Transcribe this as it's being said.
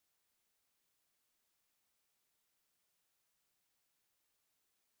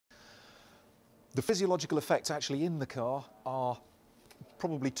The physiological effects actually in the car are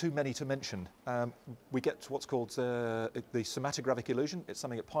probably too many to mention. We get what's called the somatogravic illusion. It's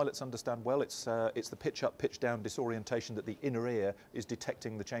something that pilots understand well. It's the pitch up, pitch down disorientation that the inner ear is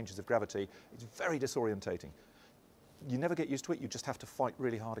detecting the changes of gravity. It's very disorientating. You never get used to it, you just have to fight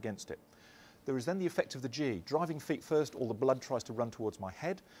really hard against it. There is then the effect of the G. Driving feet first, all the blood tries to run towards my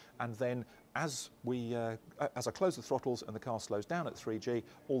head, and then as I close the throttles and the car slows down at 3G,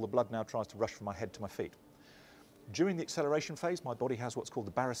 all the blood now tries to rush from my head to my feet. During the acceleration phase, my body has what's called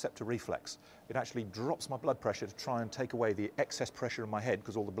the baroreceptor reflex. It actually drops my blood pressure to try and take away the excess pressure in my head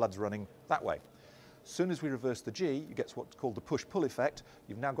because all the blood's running that way. As soon as we reverse the G, you get what's called the push-pull effect.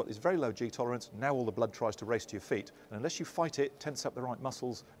 You've now got this very low G tolerance. Now all the blood tries to race to your feet. And unless you fight it, tense up the right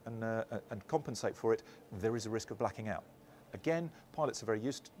muscles and compensate for it, there is a risk of blacking out. Again, pilots are very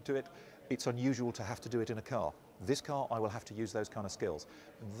used to it. It's unusual to have to do it in a car. This car, I will have to use those kind of skills.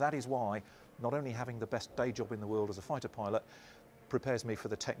 And that is why not only having the best day job in the world as a fighter pilot prepares me for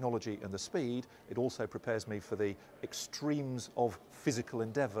the technology and the speed, it also prepares me for the extremes of physical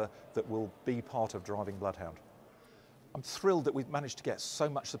endeavour that will be part of driving Bloodhound. I'm thrilled that we've managed to get so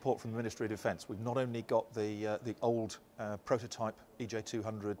much support from the Ministry of Defence. We've not only got the old prototype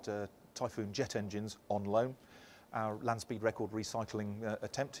EJ200 Typhoon jet engines on loan, our land speed record recycling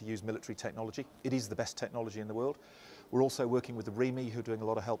attempt to use military technology. It is the best technology in the world. We're also working with the REME, who are doing a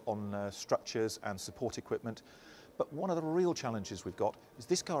lot of help on structures and support equipment. But one of the real challenges we've got is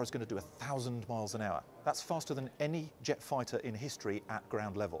this car is going to do 1,000 miles an hour. That's faster than any jet fighter in history at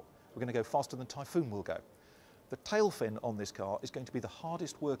ground level. We're going to go faster than Typhoon will go. The tail fin on this car is going to be the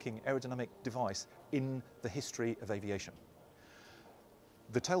hardest working aerodynamic device in the history of aviation.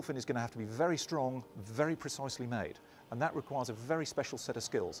 The tail fin is going to have to be very strong, very precisely made, and that requires a very special set of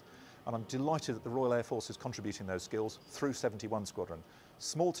skills. And I'm delighted that the Royal Air Force is contributing those skills through 71 Squadron.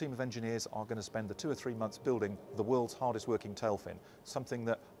 Small team of engineers are going to spend the 2 or 3 months building the world's hardest working tail fin, something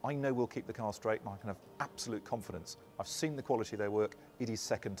that I know will keep the car straight, and I can have absolute confidence. I've seen the quality of their work, it is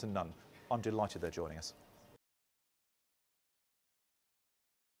second to none. I'm delighted they're joining us.